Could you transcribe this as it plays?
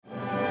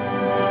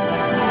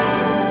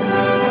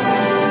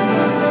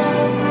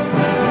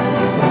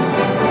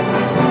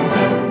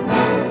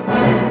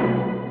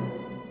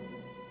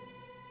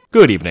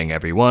Good evening,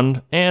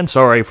 everyone, and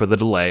sorry for the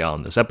delay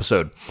on this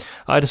episode.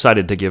 I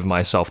decided to give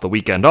myself the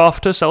weekend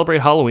off to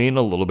celebrate Halloween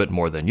a little bit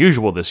more than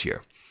usual this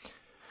year.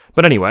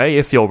 But anyway,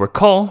 if you'll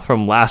recall,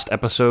 from last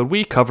episode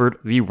we covered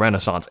the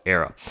Renaissance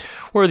era,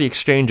 where the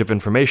exchange of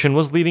information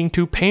was leading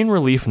to pain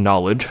relief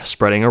knowledge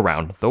spreading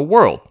around the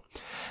world.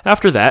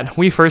 After that,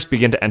 we first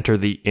begin to enter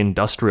the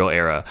Industrial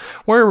era,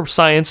 where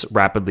science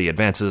rapidly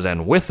advances,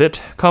 and with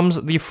it comes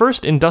the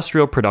first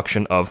industrial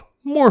production of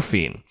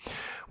morphine,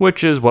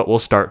 which is what we'll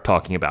start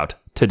talking about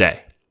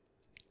today.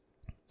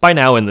 By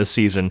now in this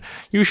season,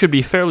 you should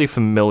be fairly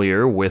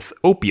familiar with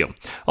opium,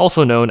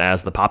 also known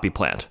as the poppy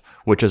plant,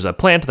 which is a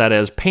plant that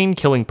has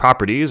pain-killing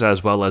properties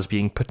as well as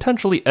being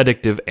potentially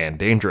addictive and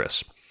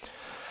dangerous.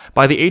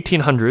 By the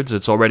 1800s,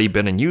 it's already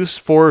been in use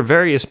for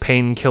various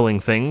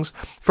pain-killing things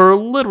for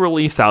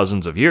literally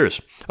thousands of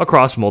years,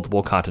 across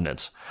multiple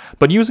continents,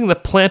 but using the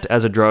plant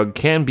as a drug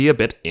can be a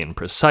bit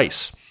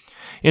imprecise.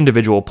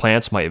 Individual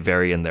plants might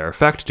vary in their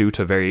effect due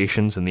to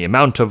variations in the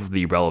amount of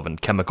the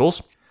relevant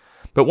chemicals,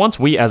 but once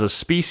we as a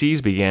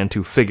species began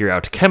to figure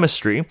out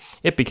chemistry,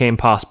 it became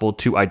possible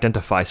to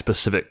identify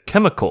specific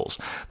chemicals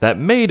that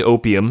made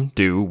opium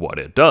do what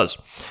it does.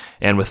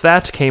 And with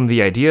that came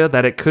the idea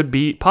that it could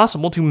be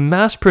possible to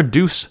mass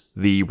produce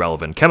the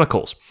relevant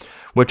chemicals,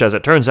 which as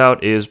it turns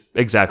out is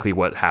exactly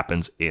what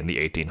happens in the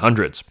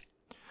 1800s.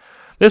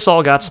 This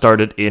all got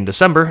started in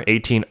December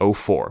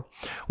 1804,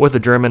 with a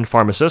German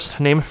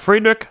pharmacist named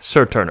Friedrich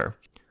Serturner.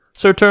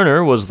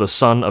 Serturner was the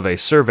son of a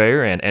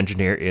surveyor and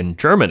engineer in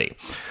Germany,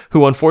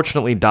 who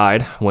unfortunately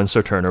died when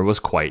Serturner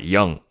was quite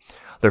young.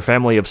 Their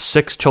family of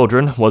 6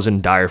 children was in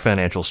dire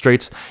financial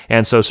straits,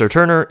 and so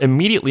Serturner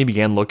immediately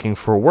began looking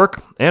for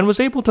work and was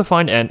able to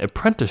find an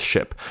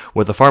apprenticeship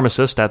with a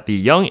pharmacist at the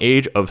young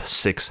age of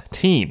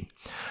 16.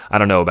 I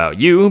don't know about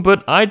you,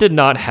 but I did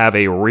not have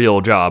a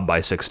real job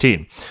by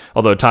 16,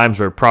 although times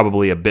were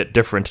probably a bit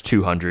different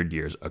 200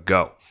 years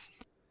ago.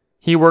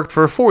 He worked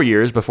for 4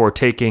 years before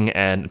taking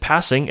and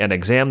passing an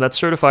exam that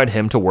certified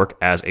him to work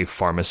as a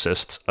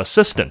pharmacist's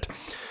assistant,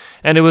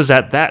 and it was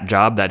at that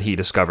job that he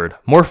discovered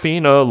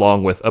morphine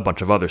along with a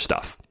bunch of other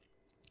stuff.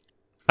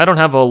 I don't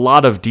have a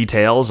lot of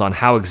details on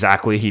how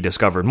exactly he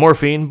discovered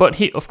morphine, but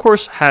he, of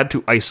course, had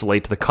to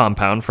isolate the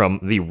compound from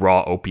the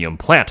raw opium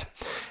plant,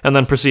 and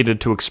then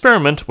proceeded to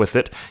experiment with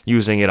it,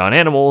 using it on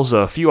animals,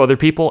 a few other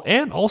people,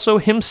 and also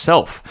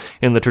himself,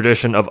 in the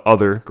tradition of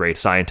other great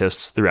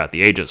scientists throughout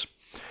the ages.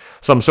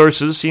 Some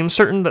sources seem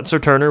certain that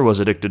Serturner was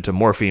addicted to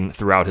morphine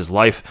throughout his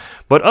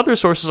life, but other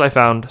sources I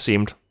found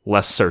seemed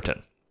less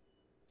certain.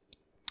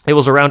 It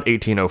was around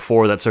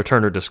 1804 that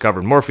Serturner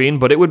discovered morphine,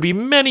 but it would be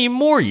many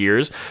more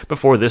years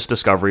before this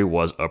discovery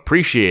was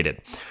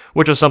appreciated,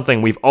 which is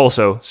something we've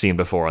also seen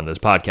before on this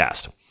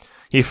podcast.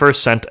 He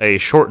first sent a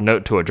short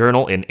note to a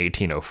journal in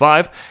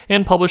 1805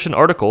 and published an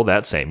article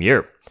that same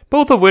year,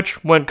 both of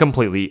which went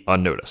completely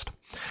unnoticed.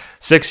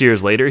 6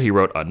 years later, he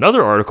wrote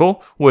another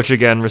article, which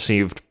again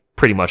received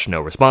pretty much no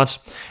response,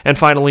 and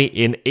finally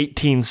in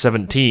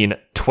 1817,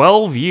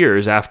 12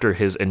 years after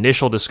his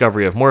initial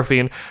discovery of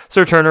morphine,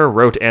 Serturner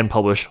wrote and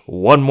published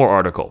one more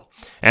article,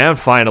 and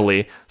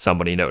finally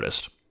somebody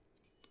noticed.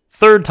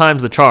 Third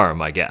time's the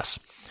charm, I guess.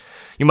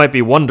 You might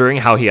be wondering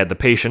how he had the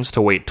patience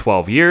to wait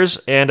 12 years,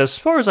 and as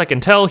far as I can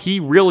tell, he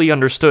really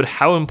understood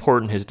how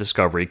important his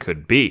discovery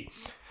could be.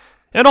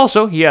 And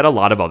also, he had a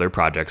lot of other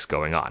projects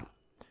going on.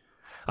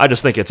 I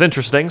just think it's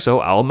interesting, so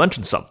I'll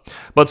mention some.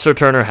 But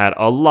Serturner had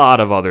a lot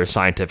of other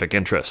scientific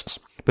interests.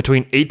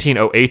 Between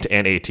 1808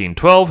 and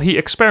 1812, he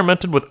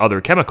experimented with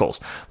other chemicals,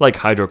 like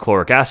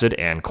hydrochloric acid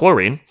and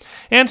chlorine,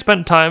 and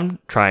spent time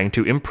trying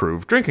to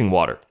improve drinking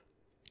water.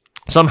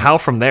 Somehow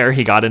from there,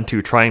 he got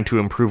into trying to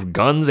improve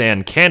guns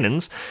and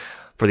cannons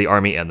for the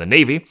Army and the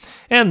Navy,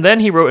 and then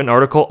he wrote an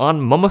article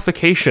on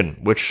mummification,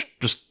 which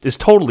just is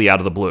totally out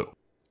of the blue.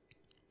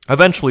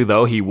 Eventually,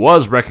 though, he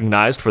was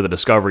recognized for the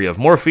discovery of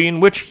morphine,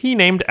 which he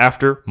named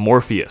after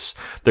Morpheus,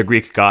 the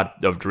Greek god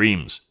of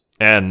dreams,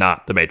 and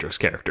not the Matrix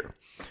character.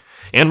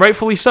 And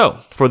rightfully so,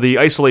 for the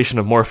isolation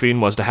of morphine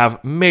was to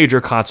have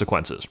major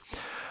consequences.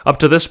 Up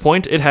to this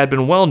point, it had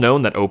been well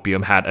known that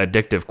opium had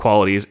addictive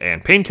qualities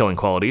and pain-killing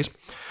qualities,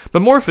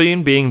 but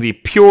morphine, being the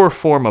pure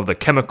form of the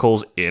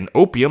chemicals in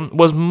opium,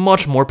 was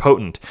much more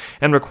potent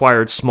and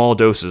required small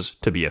doses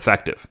to be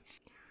effective.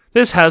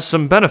 This has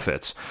some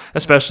benefits,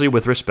 especially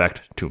with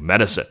respect to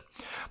medicine.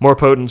 More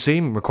potency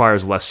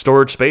requires less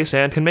storage space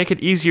and can make it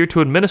easier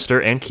to administer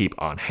and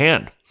keep on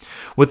hand.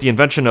 With the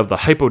invention of the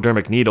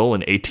hypodermic needle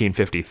in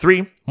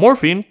 1853,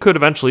 morphine could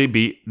eventually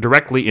be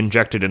directly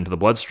injected into the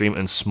bloodstream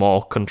in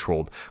small,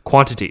 controlled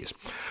quantities,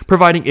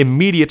 providing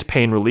immediate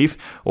pain relief,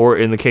 or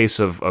in the case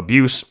of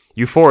abuse,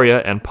 euphoria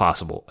and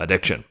possible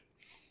addiction.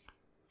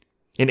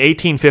 In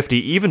 1850,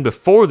 even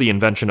before the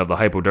invention of the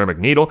hypodermic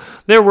needle,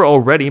 there were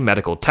already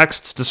medical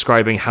texts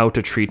describing how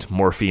to treat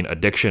morphine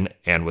addiction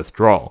and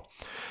withdrawal,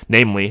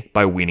 namely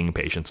by weaning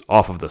patients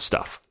off of the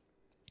stuff.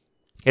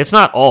 It's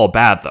not all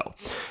bad, though.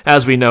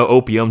 As we know,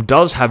 opium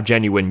does have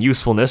genuine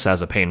usefulness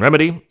as a pain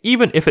remedy,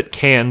 even if it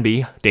can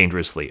be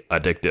dangerously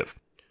addictive.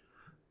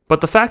 but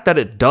the fact that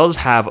it does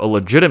have a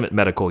legitimate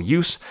medical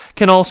use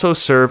can also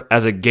serve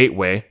as a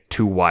gateway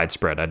to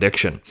widespread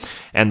addiction,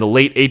 and the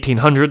late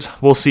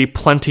 1800s will see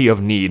plenty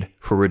of need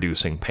for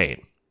reducing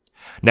pain.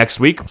 Next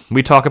week,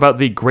 we talk about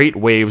the great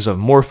waves of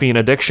morphine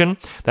addiction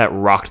that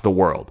rocked the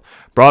world,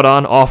 brought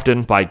on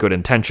often by good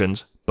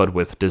intentions, but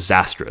with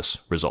disastrous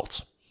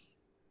results.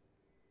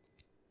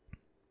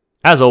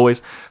 As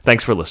always,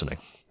 thanks for listening.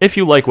 If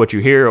you like what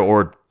you hear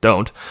or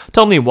don't,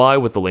 tell me why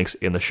with the links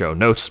in the show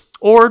notes,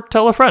 or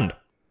tell a friend.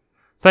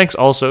 Thanks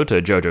also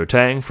to Jojo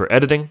Tang for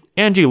editing,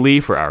 Angie Lee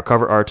for our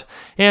cover art,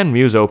 and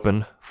Muse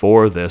Open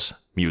for this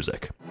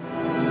music.